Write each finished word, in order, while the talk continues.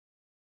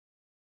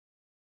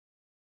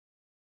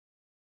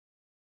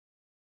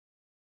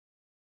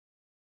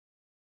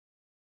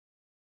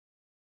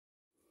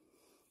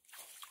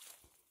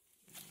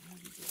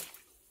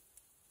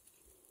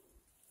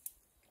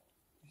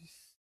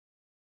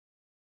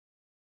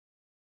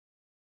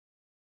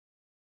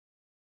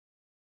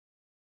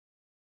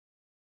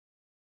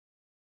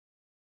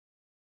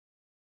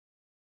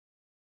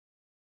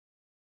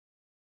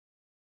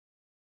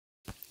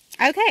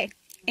Okay,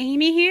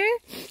 Amy here,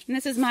 and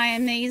this is my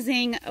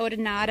amazing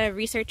Odonata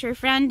researcher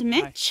friend,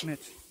 Mitch. Hi,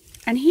 Mitch.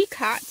 And he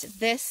caught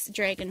this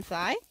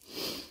dragonfly,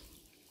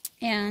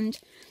 and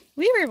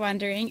we were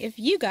wondering if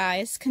you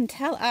guys can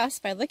tell us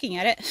by looking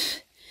at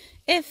it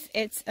if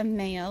it's a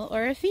male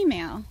or a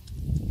female.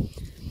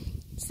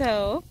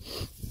 So,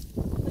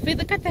 if we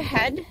look at the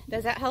head,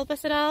 does that help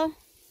us at all?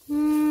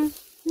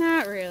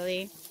 Not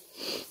really.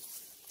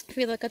 If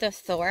we look at the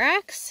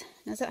thorax,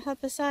 does that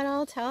help us at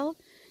all tell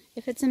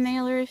if it's a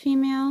male or a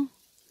female?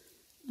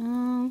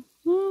 Well,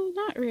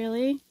 not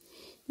really.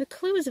 The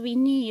clues we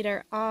need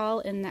are all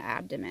in the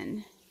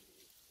abdomen.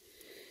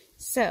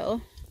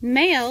 So,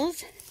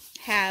 males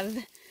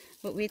have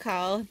what we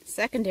call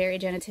secondary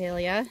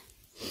genitalia.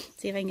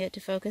 See if I can get it to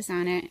focus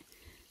on it.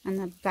 On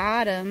the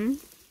bottom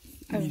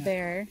of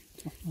their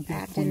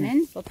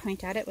abdomen. We'll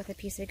point at it with a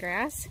piece of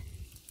grass.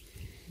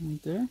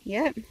 Right there?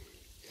 Yep.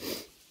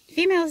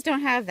 Females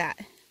don't have that.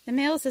 The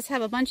males just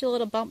have a bunch of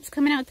little bumps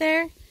coming out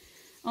there.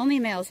 Only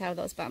males have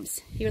those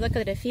bumps. If you look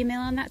at a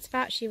female on that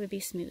spot, she would be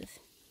smooth.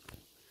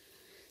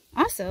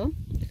 Also,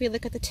 if we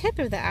look at the tip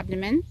of the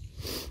abdomen,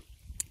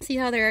 see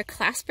how there are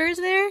claspers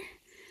there?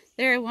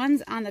 There are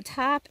ones on the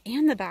top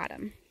and the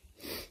bottom.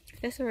 If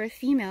this were a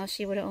female,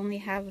 she would only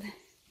have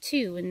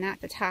two and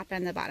not the top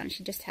and the bottom.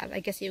 She'd just have,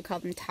 I guess you would call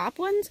them top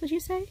ones, would you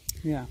say?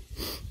 Yeah.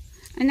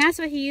 And that's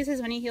what he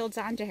uses when he holds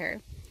onto her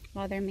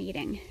while they're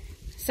mating.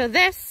 So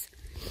this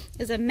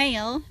is a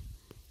male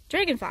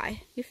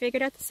dragonfly. You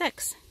figured out the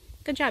sex.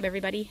 Good job,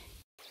 everybody.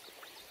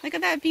 Look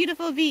at that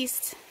beautiful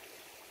beast.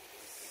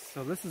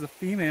 So this is a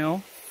female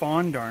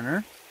fawn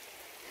darner.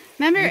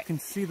 Remember, you can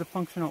see the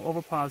functional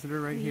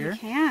ovipositor right here. You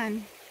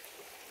can.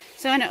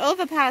 So an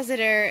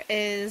ovipositor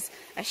is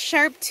a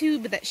sharp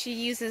tube that she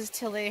uses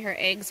to lay her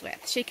eggs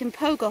with. She can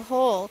poke a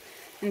hole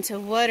into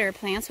wood or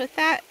plants with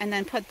that and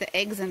then put the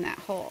eggs in that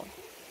hole.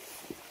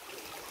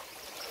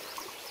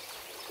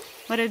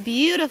 What a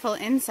beautiful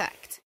insect.